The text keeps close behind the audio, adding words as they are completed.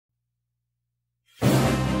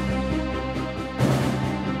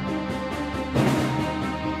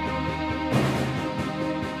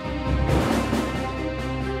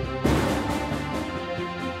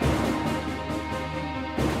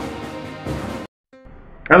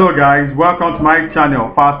Hello guys, welcome to my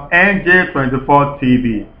channel Fast NJ24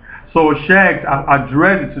 TV. So Sheggz has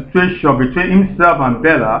addressed the situation between himself and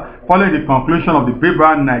Bella following the conclusion of the Big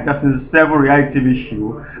Brother Naija season 7 reality TV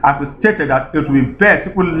show, as he stated that it would be best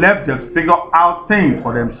people left just figure out things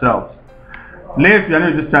for themselves. Ladies, if you are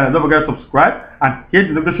new to this channel, don't forget to subscribe and hit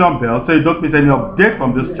the notification bell so you don't miss any update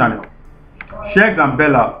from this channel. Sheggz and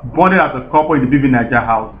Bella bonded as a couple in the BBNaija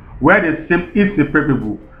house, where they seemed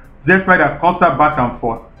inseparable despite their constant back and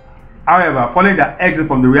forth. However, following their exit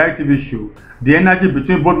from the reality TV show, the energy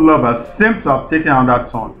between both lovers seems to have taken another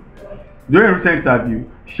turn. During a recent interview,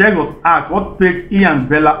 Sheggz was asked what page he and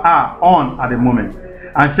Bella are on at the moment,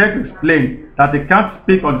 and Sheggz explained that he can't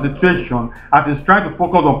speak on the situation as he's trying to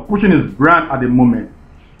focus on pushing his brand at the moment.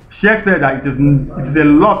 Sheggz said that it is a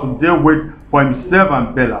lot to deal with for himself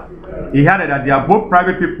and Bella. He added that they are both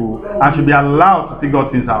private people and should be allowed to figure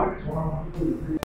things out.